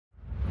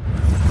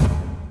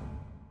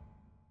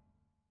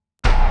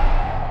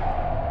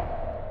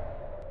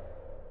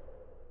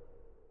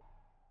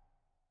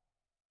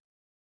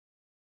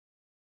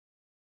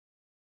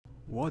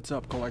What's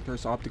up,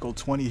 collectors? Optical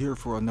 20 here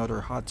for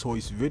another Hot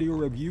Toys video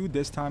review.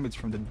 This time it's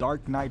from The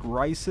Dark Knight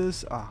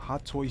Rises,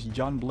 Hot Toys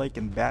John Blake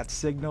and Bat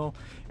Signal,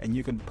 and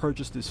you can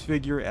purchase this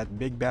figure at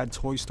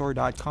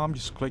BigBadToyStore.com.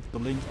 Just click the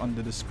link on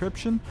the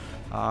description.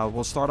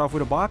 We'll start off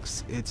with a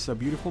box. It's a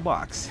beautiful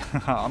box.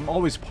 I'm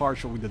always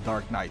partial with The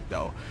Dark Knight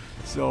though,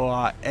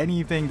 so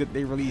anything that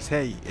they release,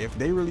 hey, if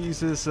they release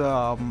this,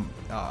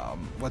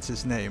 what's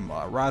his name,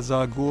 Ra's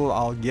al Ghul,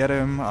 I'll get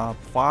him.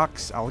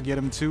 Fox, I'll get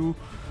him too.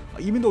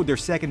 Even though they're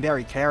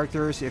secondary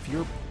characters, if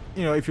you're,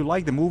 if you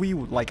like the movie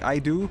like I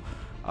do,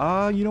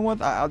 you know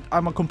what?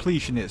 I'm a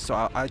completionist,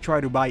 so I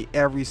try to buy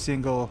every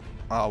single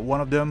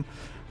one of them.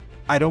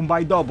 I don't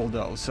buy double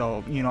though,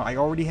 so I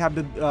already have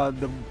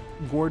the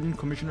Gordon,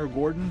 Commissioner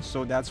Gordon,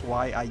 so that's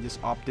why I just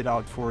opted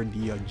out for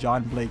the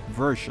John Blake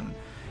version.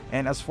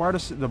 And as far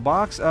as the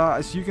box,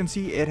 as you can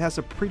see, it has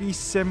a pretty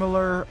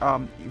similar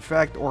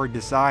effect or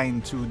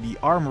design to the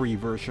Armory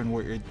version,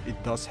 where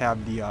it does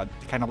have the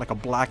kind of like a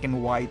black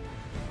and white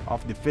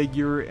of the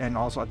figure, and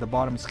also at the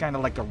bottom it's kind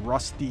of like a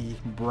rusty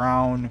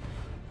brown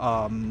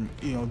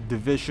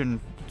division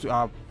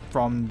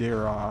from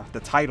their the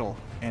title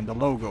and the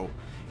logo,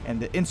 and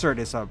the insert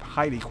is of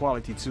highly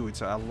quality too.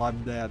 I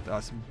love that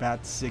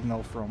Bat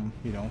Signal from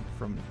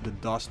from the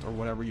dust or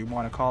whatever you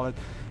want to call it.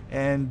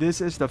 And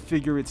this is the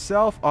figure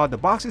itself. The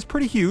box is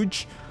pretty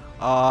huge.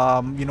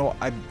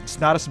 It's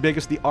not as big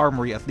as the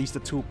Armory, at least the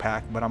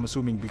 2-pack, but I'm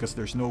assuming because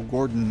there's no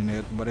Gordon in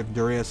it. But if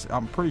there is,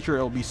 I'm pretty sure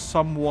it'll be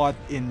somewhat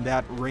in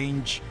that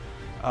range.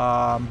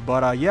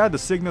 Yeah, the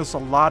Signal's a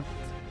lot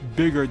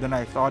bigger than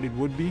I thought it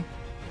would be.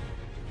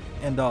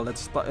 And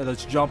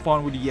let's jump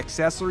on with the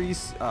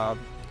accessories.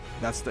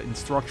 That's the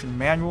instruction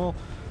manual.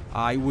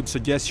 I would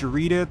suggest you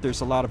read it.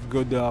 There's a lot of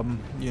good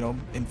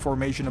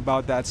information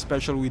about that,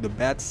 especially with the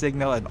Bat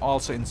Signal and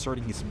also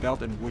inserting his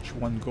belt and which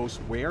one goes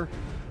where.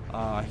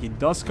 He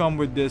does come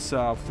with this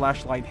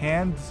flashlight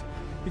hands.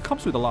 It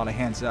comes with a lot of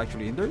hands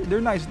actually, and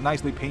they're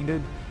nicely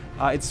painted.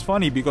 It's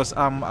funny because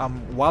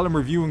while I'm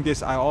reviewing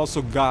this, I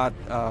also got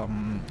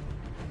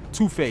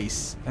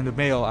Two-Face in the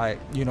mail.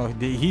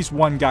 He's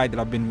one guy that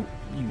I've been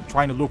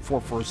trying to look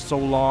for so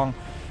long,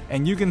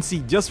 and you can see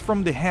just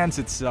from the hands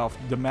itself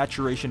the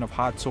maturation of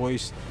Hot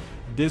Toys.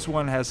 This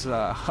one has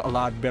a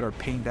lot better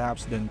paint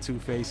apps than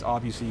Two-Face.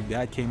 Obviously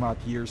that came out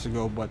years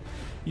ago, but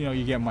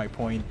you get my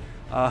point.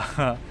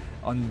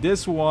 On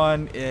this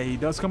one, he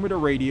does come with a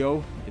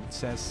radio. It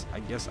says,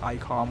 I guess,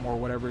 ICOM or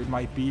whatever it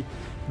might be.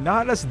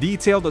 Not as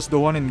detailed as the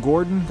one in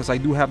Gordon, because I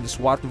do have the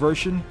SWAT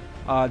version.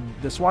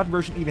 The SWAT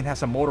version even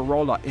has a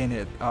Motorola in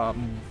it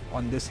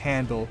on this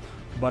handle,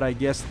 but I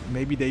guess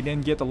maybe they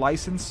didn't get the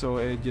license, so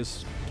it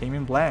just came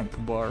in blank.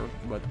 But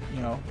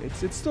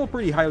it's still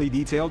pretty highly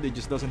detailed. It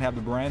just doesn't have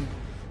the brand,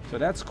 so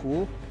that's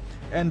cool.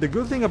 And the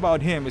good thing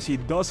about him is he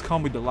does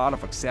come with a lot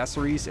of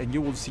accessories, and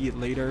you will see it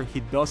later. He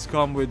does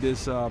come with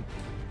this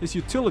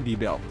utility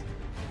belt,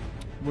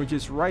 which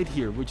is right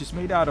here, which is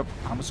made out of,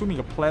 I'm assuming,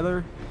 a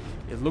pleather.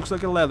 It looks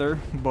like a leather,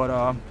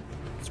 but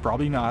it's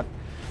probably not.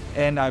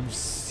 And I've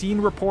seen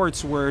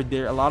reports where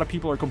a lot of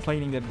people are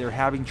complaining that they're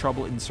having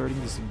trouble inserting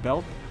this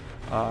belt.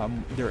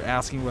 They're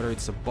asking whether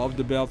it's above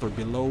the belt or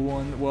below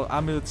one. Well,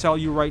 I'm going to tell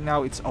you right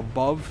now, it's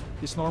above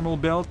this normal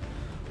belt.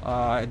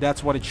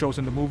 That's what it shows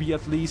in the movie,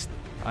 at least.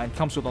 It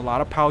comes with a lot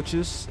of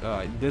pouches.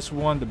 This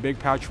one, the big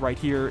pouch right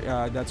here,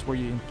 that's where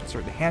you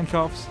insert the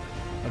handcuffs,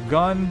 a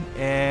gun,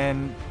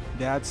 and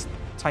that's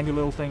tiny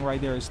little thing right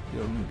there is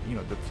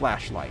the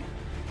flashlight.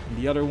 And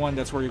the other one,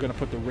 that's where you're gonna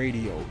put the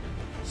radio.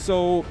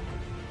 So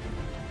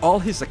all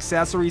his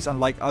accessories,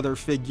 unlike other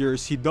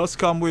figures, he does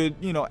come with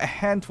a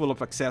handful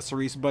of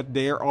accessories, but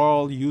they're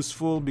all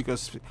useful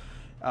because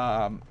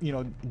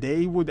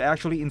they would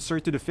actually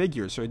insert to the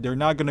figure, so they're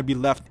not gonna be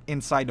left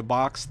inside the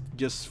box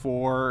just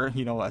for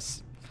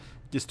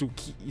just to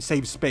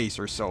save space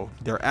or so.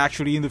 They're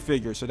actually in the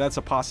figure, so that's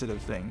a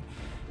positive thing.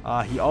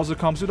 He also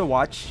comes with a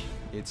watch.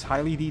 It's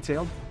highly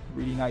detailed,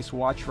 really nice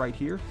watch right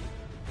here.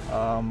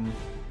 So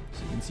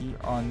you can see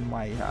on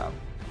my I'm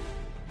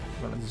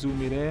gonna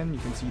zoom it in, you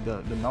can see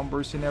the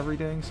numbers and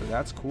everything, so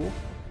that's cool.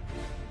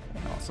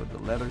 And also the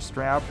leather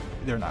strap.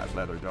 They're not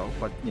leather though,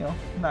 but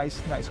nice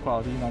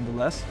quality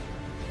nonetheless.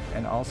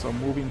 And also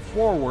moving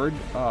forward,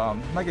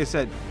 like I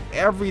said,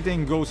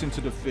 everything goes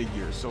into the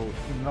figure, so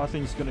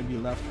nothing's gonna be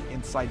left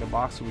inside the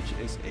box, which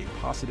is a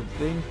positive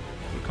thing.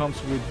 It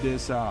comes with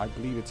this, I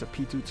believe it's a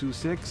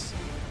P226,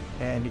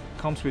 and it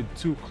comes with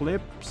 2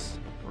 clips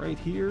right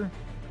here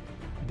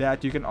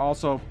that you can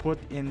also put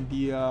in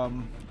the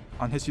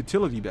on his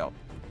utility belt.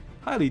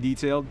 Highly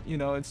detailed,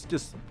 it's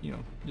just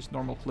just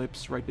normal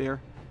clips right there.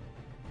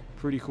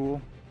 Pretty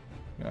cool.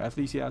 At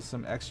least he has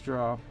some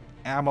extra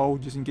ammo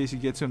just in case he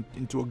gets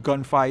into a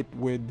gunfight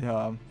with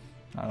I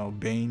don't know,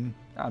 Bane.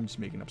 I'm just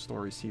making up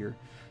stories here.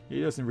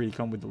 He doesn't really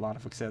come with a lot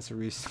of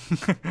accessories.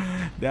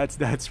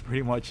 that's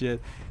pretty much it.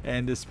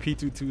 And this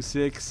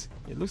P226,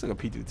 it looks like a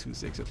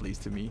P226 at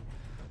least to me.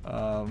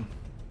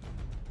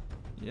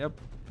 Yep,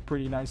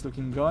 pretty nice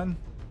looking gun.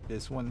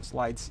 This one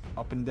slides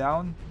up and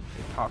down.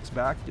 It cocks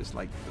back just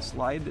like the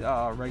slide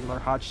regular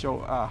Hot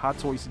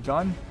Toys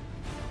gun.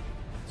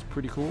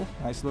 pretty cool,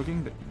 nice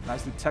looking,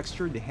 nicely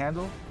textured, the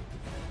handle,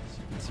 as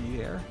you can see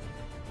there.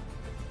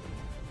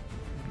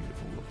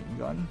 Beautiful looking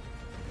gun.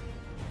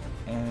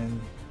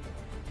 And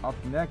up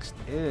next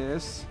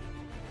is,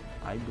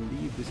 I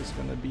believe this is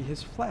gonna be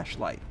his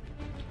flashlight.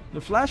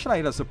 The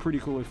flashlight has a pretty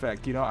cool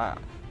effect, you know.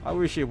 I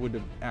wish it would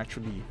have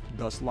actually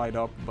does light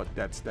up, but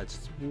that's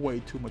way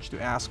too much to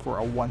ask for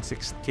a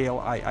 1/6 scale,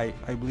 I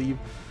believe.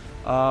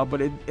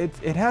 But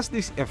it has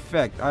this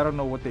effect. I don't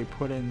know what they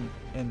put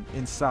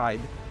inside,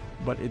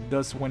 but it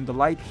does, when the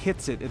light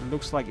hits it, it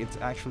looks like it's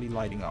actually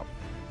lighting up.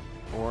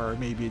 Or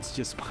maybe it's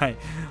just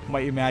my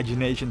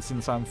imagination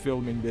since I'm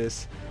filming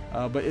this.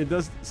 But it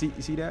does,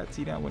 see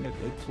that when it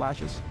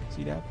flashes,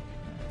 see that?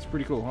 It's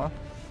pretty cool, huh?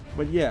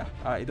 But yeah,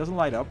 it doesn't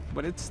light up,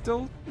 but it's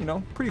still, you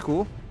know, pretty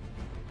cool.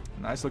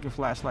 Nice looking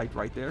flashlight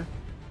right there.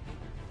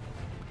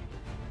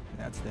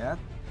 That's that.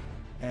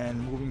 And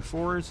moving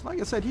forward, like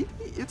I said,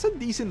 it's a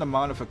decent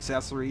amount of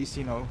accessories,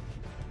 you know,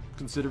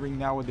 considering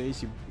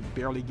nowadays you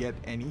barely get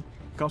any.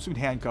 Comes with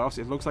handcuffs.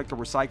 It looks like a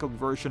recycled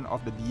version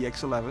of the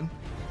DX11,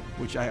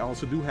 which I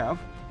also do have.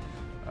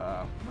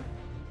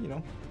 You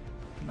know,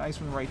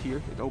 nice one right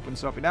here. It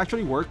opens up. It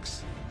actually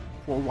works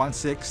for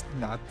 1/6,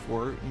 not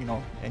for, you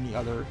know, any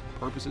other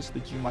purposes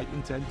that you might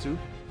intend to.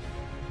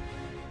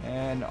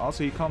 And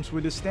also he comes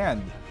with a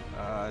stand.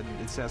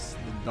 It says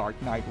The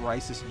Dark Knight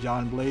Rises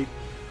John Blake.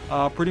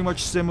 Pretty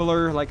much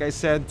similar, like I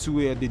said,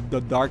 to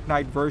the Dark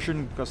Knight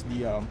version, because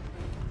the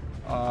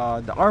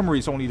armory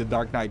is only the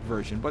Dark Knight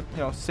version, but you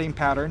know, same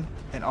pattern.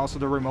 And also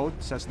the remote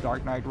says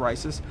Dark Knight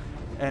Rises.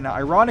 And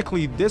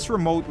ironically, this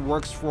remote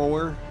works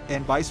for,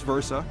 and vice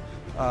versa,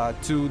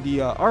 to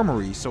the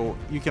armory. So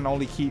you can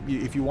only keep,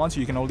 if you want to,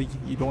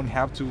 you don't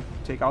have to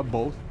take out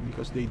both,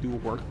 because they do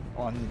work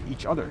on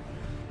each other.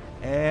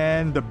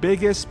 And the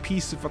biggest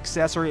piece of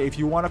accessory, if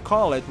you want to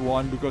call it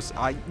one, because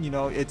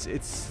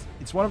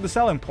it's one of the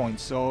selling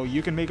points, so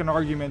you can make an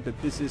argument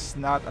that this is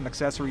not an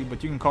accessory,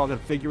 but you can call it a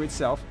figure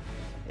itself,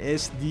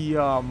 is the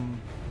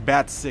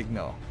bat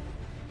signal.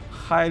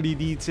 Highly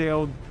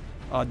detailed.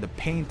 The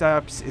paint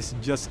apps is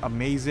just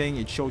amazing.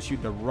 It shows you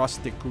the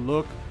rustic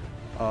look.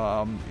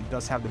 It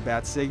does have the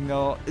bat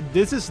signal.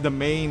 This is the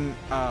main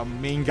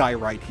guy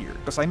right here,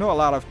 because I know a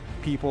lot of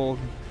people,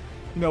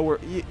 you know,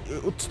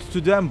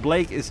 to them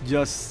Blake is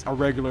just a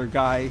regular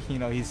guy. You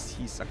know,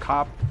 he's a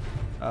cop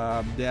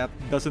that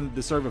doesn't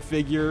deserve a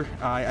figure.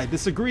 I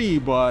disagree,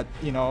 but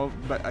you know,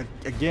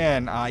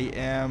 again, I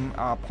am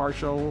a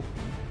partial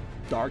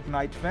Dark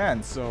Knight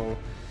fan, so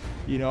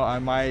you know, I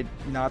might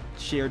not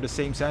share the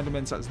same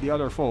sentiments as the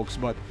other folks.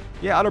 But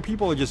yeah, other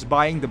people are just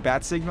buying the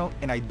bat signal,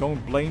 and I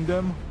don't blame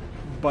them.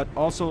 But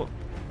also,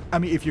 I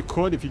mean, if you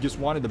just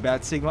wanted the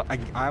bat signal,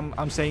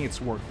 I'm saying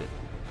it's worth it.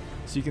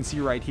 So you can see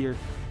right here,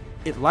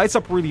 it lights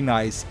up really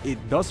nice. It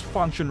does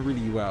function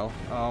really well.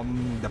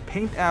 The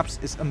paint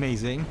apps is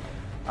amazing.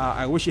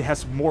 I wish it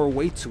has more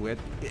weight to it.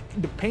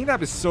 The paint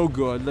app is so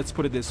good, let's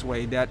put it this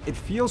way, that it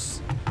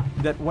feels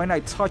that when I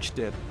touched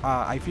it,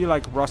 I feel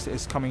like rust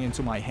is coming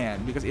into my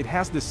hand, because it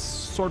has this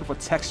sort of a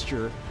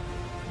texture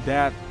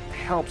that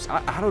helps.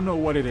 I don't know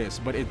what it is,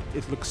 but it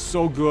looks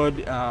so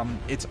good.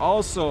 It's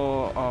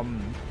also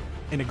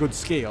in a good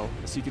scale,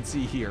 as you can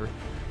see here.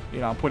 You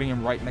know, I'm putting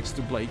him right next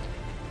to Blake,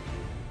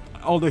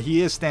 although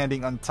he is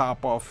standing on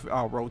top of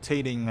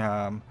rotating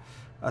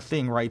a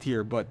thing right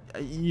here, but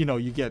you know,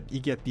 you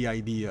get the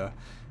idea.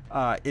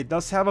 It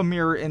does have a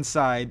mirror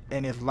inside,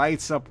 and it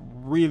lights up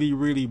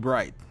really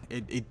bright.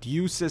 It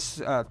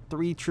uses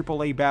 3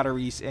 AAA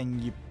batteries,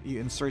 and you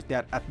insert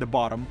that at the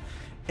bottom,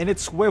 and it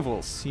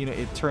swivels. You know,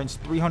 it turns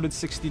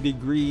 360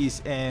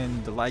 degrees,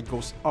 and the light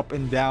goes up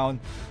and down,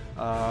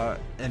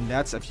 and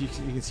that's, if you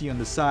can see on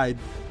the side,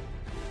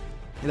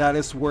 that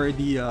is where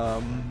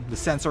the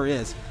sensor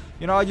is.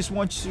 You know, I just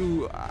want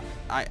to,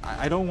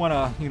 I don't want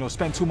to, you know,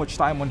 spend too much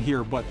time on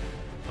here, but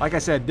like I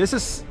said, this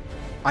is,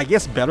 I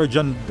guess, better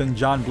than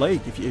John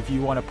Blake, if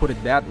you want to put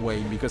it that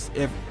way, because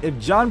if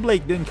John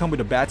Blake didn't come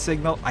with a bat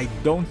signal, I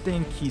don't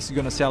think he's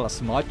gonna sell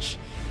as much.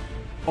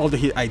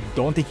 Although I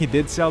don't think he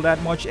did sell that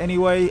much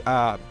anyway,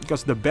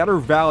 because the better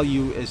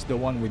value is the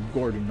one with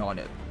Gordon on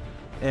it.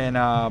 And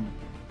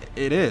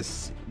it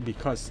is,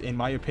 because in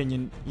my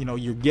opinion, you know,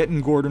 you're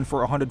getting Gordon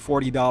for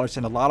 $140,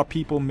 and a lot of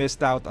people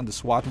missed out on the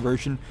SWAT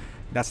version.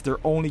 That's their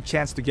only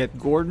chance to get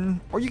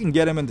Gordon, or you can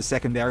get him in the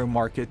secondary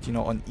market, you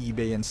know, on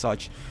eBay and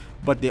such.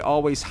 But they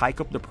always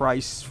hike up the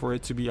price for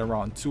it to be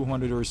around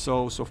 200 or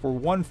so. So for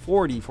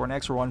 140, for an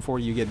extra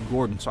 140, you get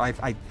Gordon. So I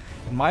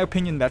in my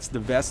opinion, that's the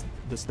best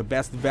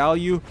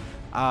value.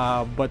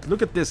 But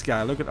look at this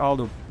guy. Look at all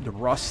the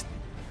rust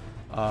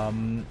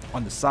on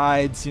the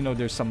sides. You know,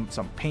 there's some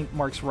paint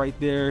marks right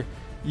there.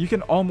 You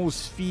can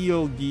almost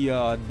feel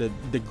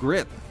the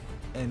grit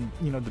and,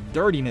 you know, the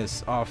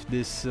dirtiness of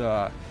this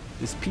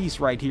this piece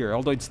right here.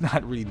 Although it's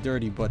not really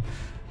dirty, but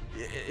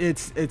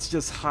it's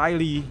just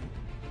highly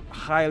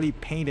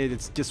painted.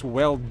 It's just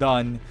well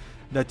done,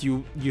 that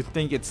you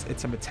think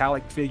it's a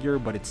metallic figure,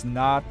 but it's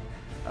not.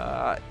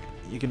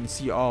 You can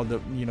see all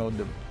the, you know,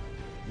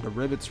 the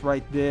rivets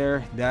right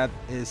there. That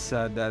is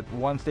that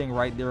one thing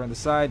right there on the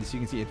side. As you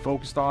can see, it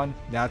focused on.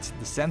 That's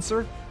the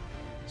sensor.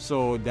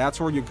 So that's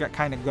where you're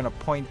kind of gonna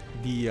point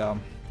the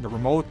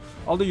remote.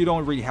 Although you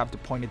don't really have to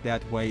point it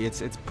that way.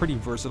 It's pretty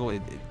versatile.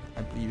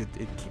 I believe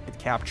it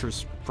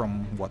captures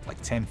from what,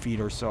 like 10 feet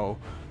or so,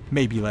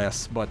 maybe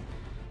less. But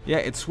yeah,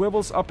 it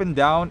swivels up and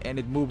down and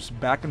it moves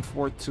back and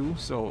forth too.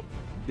 So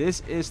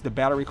this is the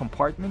battery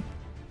compartment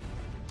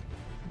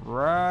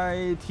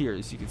right here,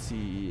 as you can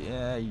see.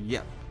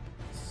 Yeah,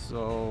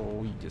 so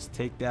we just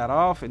take that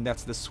off, and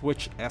that's the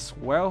switch as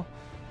well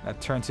that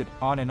turns it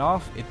on and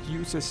off. It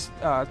uses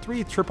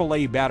 3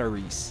 AAA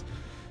batteries,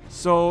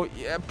 so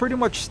yeah, pretty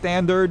much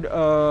standard.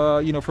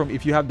 You know, from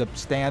if you have the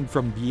stand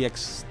from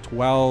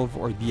DX12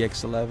 or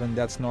DX11,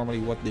 that's normally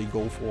what they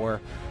go for.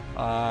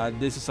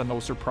 This is a no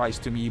surprise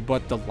to me,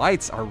 but the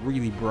lights are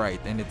really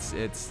bright, and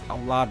it's a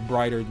lot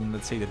brighter than,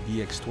 let's say, the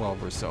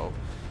DX12 or so.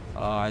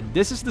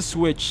 This is the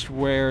switch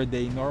where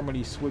they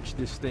normally switch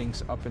these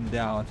things up and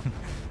down.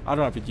 I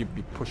don't know if you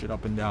push it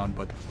up and down,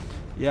 but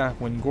yeah,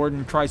 when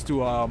Gordon tries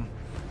to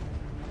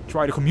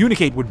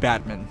communicate with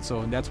Batman,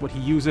 so that's what he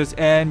uses.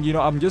 And you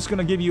know, I'm just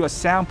gonna give you a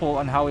sample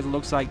on how it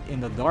looks like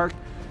in the dark.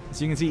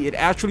 As you can see, it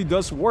actually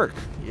does work.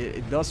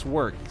 It does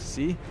work.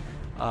 See,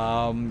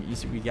 you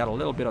see we got a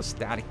little bit of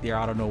static there.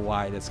 I don't know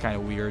why. That's kind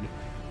of weird,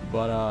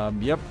 but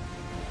yep,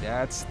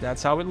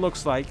 that's how it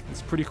looks like.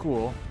 It's pretty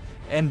cool.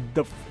 And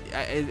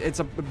it's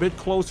a bit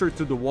closer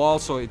to the wall,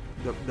 so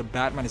the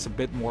Batman is a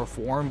bit more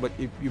formed. But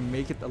if you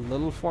make it a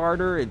little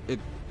farther, it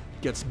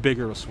gets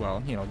bigger as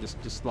well. You know,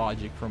 just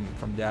logic from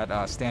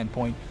that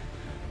standpoint.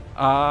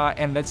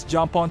 And let's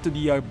jump onto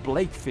the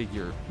Blake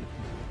figure.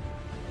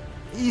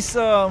 He's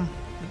the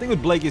thing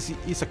with Blake is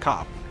he's a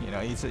cop. You know,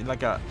 he's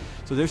like a,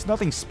 so there's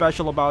nothing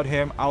special about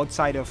him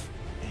outside of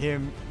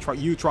him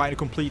trying to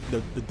complete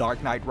the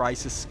Dark Knight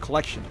Rises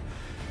collection.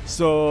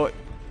 So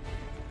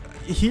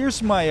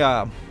here's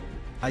my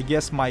I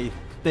guess my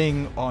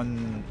thing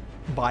on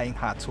buying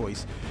Hot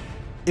Toys.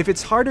 If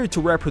it's harder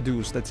to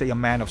reproduce, let's say a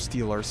Man of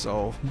Steel or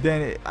so,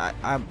 then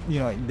you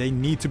know, they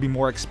need to be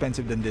more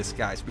expensive than these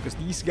guys, because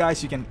these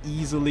guys you can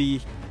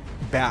easily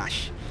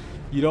bash.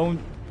 You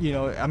don't, you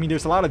know, I mean,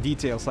 there's a lot of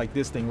details like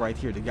this thing right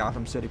here, the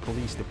Gotham City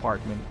Police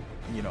Department,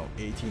 you know,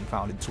 18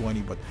 founded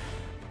 20, but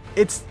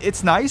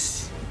it's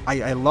nice.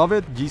 I love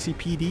it.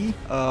 GCPD.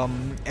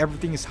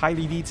 Everything is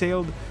highly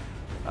detailed.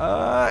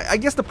 I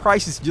guess the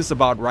price is just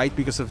about right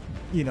because of,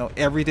 you know,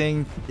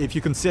 everything. If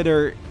you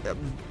consider,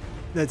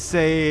 let's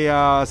say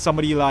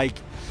somebody like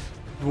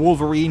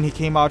Wolverine, he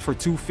came out for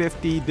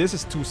 $250. This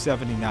is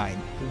 $279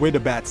 with a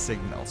bat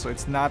signal, so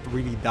it's not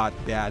really that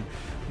bad.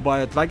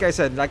 But like I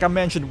said, like I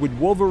mentioned with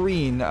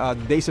Wolverine,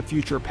 Days of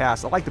Future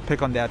Past, I like to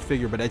pick on that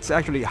figure, but it's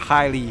actually a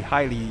highly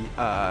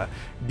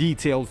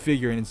detailed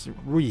figure, and it's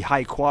really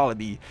high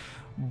quality.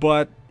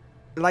 But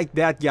like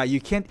that, yeah, you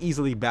can't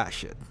easily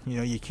bash it. You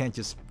know, you can't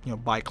just, you know,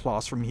 buy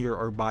Claws from here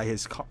or buy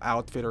his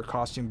outfit or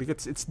costume,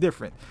 because it's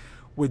different.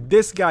 With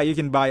this guy, you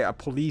can buy a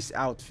police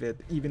outfit,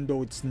 even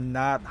though it's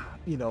not,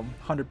 you know,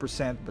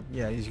 100%. But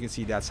yeah, as you can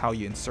see, that's how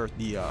you insert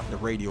the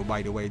radio.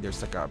 By the way,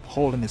 there's like a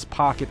hole in his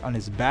pocket on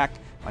his back,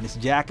 on his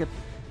jacket,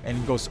 and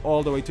it goes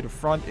all the way to the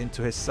front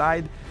into his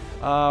side.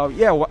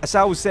 Yeah, well, as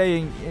I was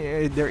saying,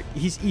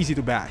 he's easy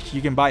to bash.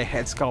 You can buy a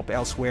head sculpt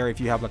elsewhere if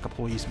you have like a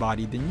police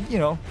body. Then, you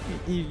know,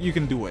 you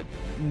can do it.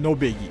 No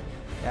biggie.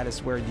 That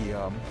is where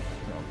the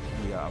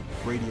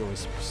radio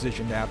is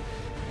positioned at.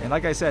 And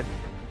like I said,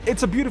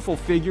 it's a beautiful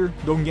figure,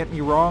 don't get me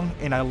wrong,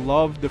 and I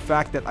love the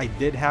fact that I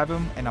did have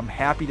him, and I'm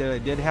happy that I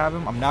did have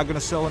him. I'm not gonna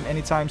sell him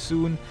anytime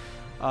soon.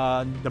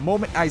 The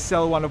moment I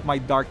sell one of my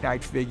Dark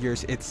Knight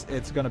figures,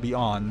 it's gonna be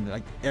on.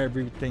 Like,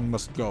 everything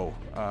must go.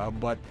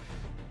 But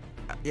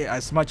yeah,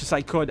 as much as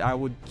I could, I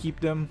would keep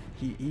them.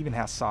 He even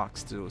has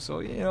socks too, so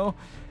you know,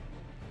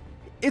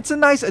 it's a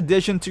nice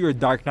addition to your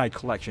Dark Knight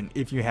collection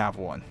if you have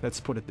one. Let's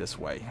put it this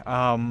way.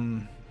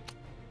 Highly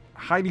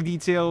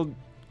detailed,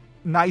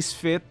 nice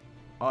fit.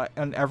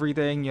 And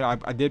everything, you know,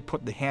 I did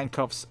put the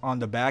handcuffs on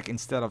the back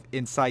instead of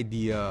inside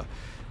the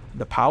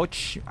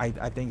pouch.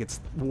 I think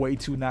it's way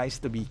too nice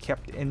to be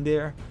kept in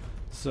there,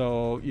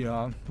 so you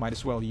know, might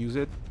as well use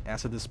it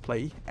as a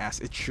display, as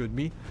it should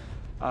be.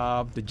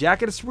 The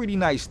jacket is really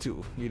nice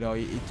too. You know,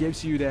 it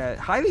gives you that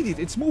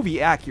it's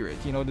movie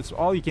accurate. You know, that's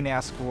all you can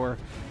ask for.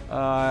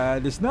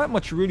 There's not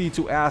much really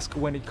to ask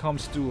when it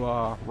comes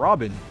to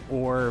Robin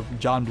or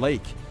John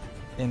Blake.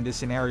 In this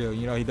scenario,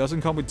 you know, he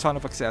doesn't come with a ton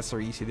of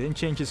accessories. He didn't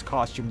change his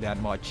costume that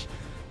much.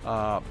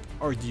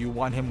 Or do you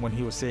want him when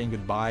he was saying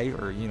goodbye,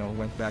 or, you know,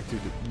 went back to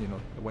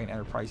the Wayne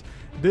Enterprise?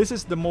 This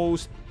is the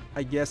most,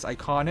 I guess,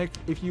 iconic,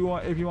 if you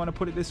want to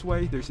put it this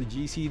way. There's a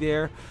GC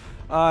there.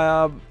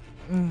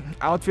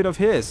 Outfit of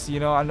his, you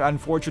know,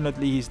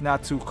 unfortunately he's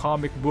not too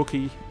comic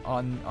booky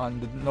on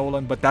the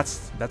Nolan, but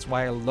that's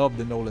why I love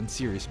the Nolan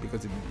series,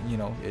 because it, you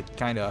know, it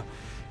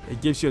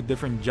gives you a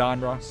different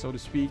genre, so to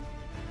speak.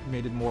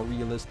 Made it more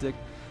realistic.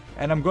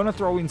 And I'm gonna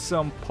throw in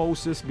some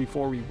poses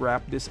before we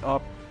wrap this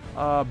up,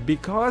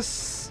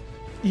 because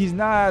he's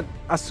not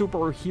a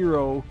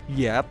superhero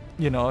yet,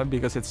 you know,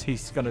 because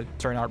he's gonna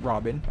turn out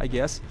Robin, I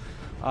guess.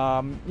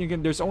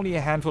 There's only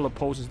a handful of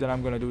poses that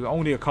I'm gonna do,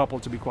 only a couple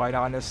to be quite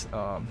honest.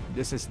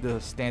 This is the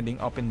standing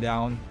up and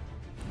down,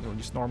 you know,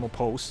 just normal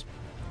pose.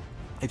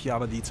 If you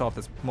have a D-top,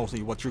 that's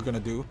mostly what you're gonna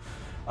do.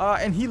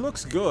 And he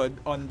looks good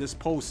on this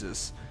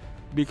poses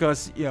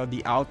because, you know,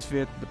 the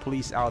outfit, the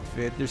police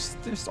outfit,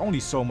 there's only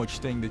so much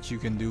thing that you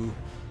can do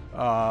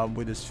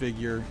with this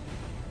figure.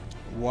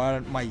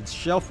 What my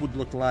shelf would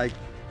look like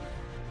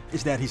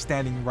is that he's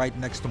standing right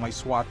next to my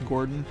SWAT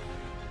Gordon.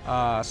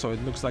 So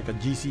it looks like a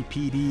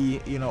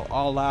GCPD, you know,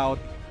 all out.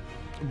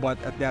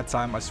 But at that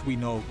time, as we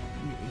know,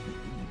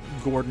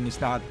 Gordon is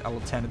not a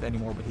lieutenant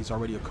anymore, but he's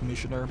already a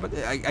commissioner. But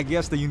I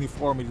guess the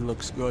uniformity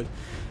looks good.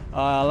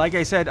 Like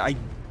I said,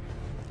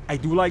 I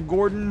do like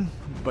Gordon,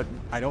 but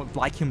I don't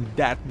like him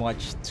that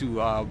much to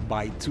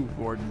buy two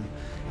Gordon.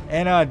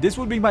 And this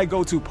would be my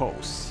go-to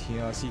pose. You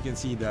know, as you can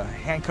see, the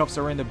handcuffs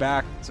are in the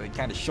back, so it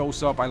kind of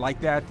shows up. I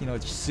like that. You know,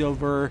 it's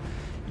silver.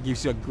 It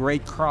gives you a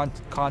great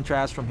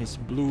contrast from his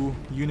blue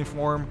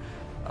uniform.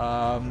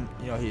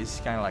 You know,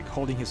 he's kind of like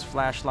holding his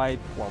flashlight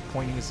while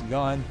pointing his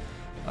gun.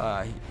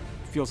 He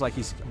feels like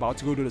he's about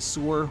to go to the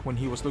sewer when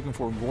he was looking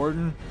for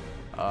Gordon.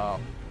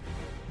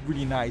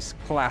 Really nice,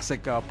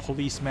 classic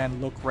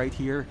policeman look right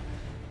here.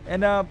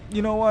 And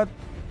you know what?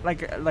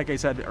 Like I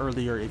said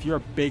earlier, if you're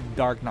a big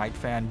Dark Knight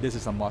fan, this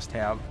is a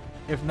must-have.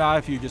 If not,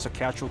 if you're just a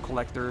casual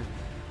collector,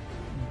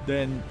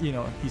 then, you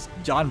know, he's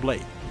John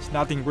Blake. There's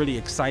nothing really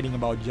exciting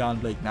about John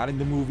Blake, not in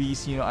the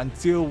movies, you know,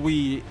 until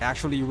we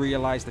actually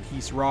realize that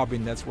he's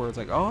Robin. That's where it's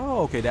like,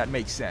 oh, okay, that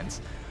makes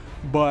sense.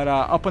 But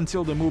up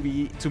until the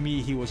movie, to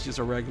me, he was just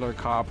a regular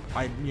cop.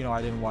 I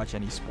didn't watch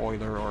any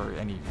spoiler or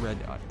read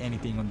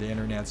anything on the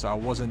internet, so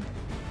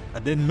I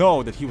didn't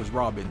know that he was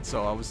Robin.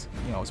 So I was,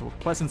 you know, it was a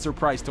pleasant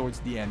surprise towards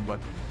the end. But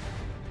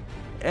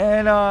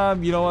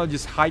you know,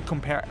 just high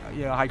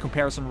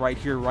comparison right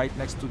here, right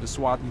next to the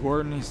SWAT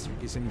Gordon.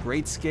 He's in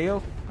great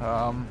scale.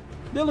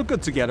 They look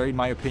good together, in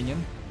my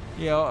opinion.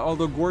 You know,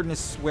 although Gordon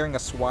is wearing a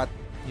SWAT,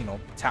 you know,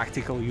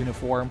 tactical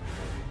uniform,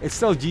 it's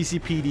still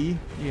GCPD,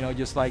 you know,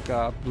 just like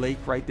Blake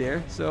right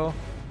there. So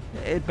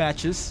it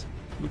matches.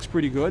 Looks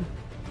pretty good,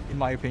 in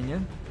my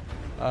opinion.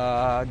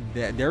 And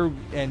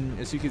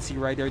as you can see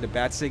right there, the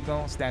bat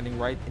signal standing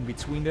right in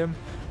between them.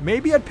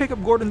 Maybe I'd pick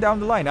up Gordon down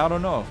the line. I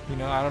don't know. You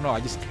know, I don't know. I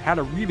just had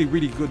a really,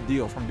 really good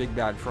deal from Big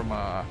Bad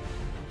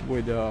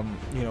with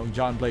you know,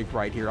 John Blake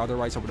right here.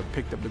 Otherwise, I would have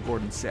picked up the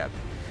Gordon set.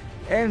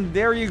 And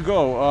there you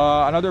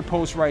go. Another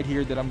post right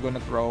here that I'm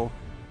gonna throw.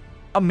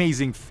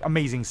 Amazing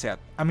set.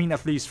 I mean,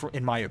 at least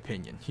in my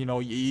opinion. You know,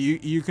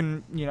 you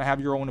can, you know, have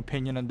your own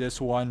opinion on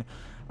this one.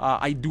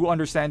 I do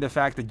understand the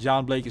fact that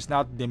John Blake is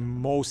not the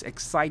most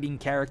exciting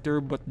character,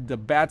 but the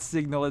bat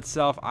signal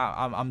itself,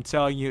 I'm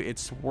telling you,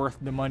 it's worth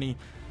the money.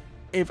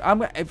 If I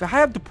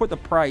have to put the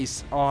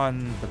price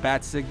on the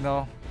bat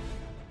signal,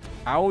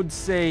 I would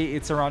say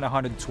it's around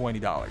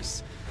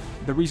 $120.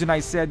 The reason I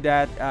said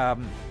that,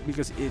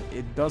 because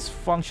it does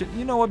function.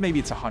 You know what? Maybe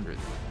it's 100.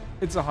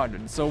 It's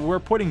 100. So we're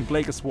putting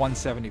Blake as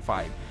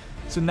 175.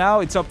 So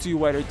now it's up to you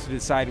whether to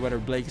decide whether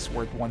Blake is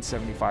worth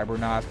 175 or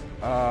not.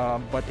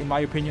 But in my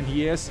opinion,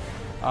 he is.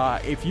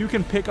 If you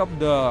can pick up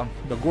the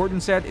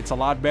Gordon set, it's a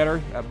lot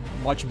better, a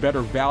much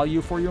better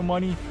value for your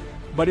money.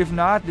 But if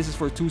not, this is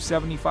for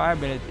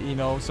 275, and you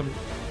know,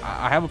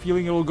 I have a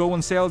feeling it will go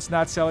on sale. It's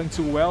not selling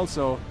too well,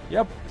 so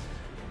yep.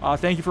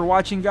 Thank you for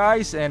watching,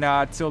 guys, and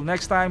till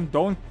next time,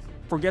 don't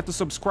forget to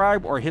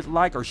subscribe or hit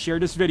like or share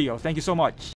this video. Thank you so much.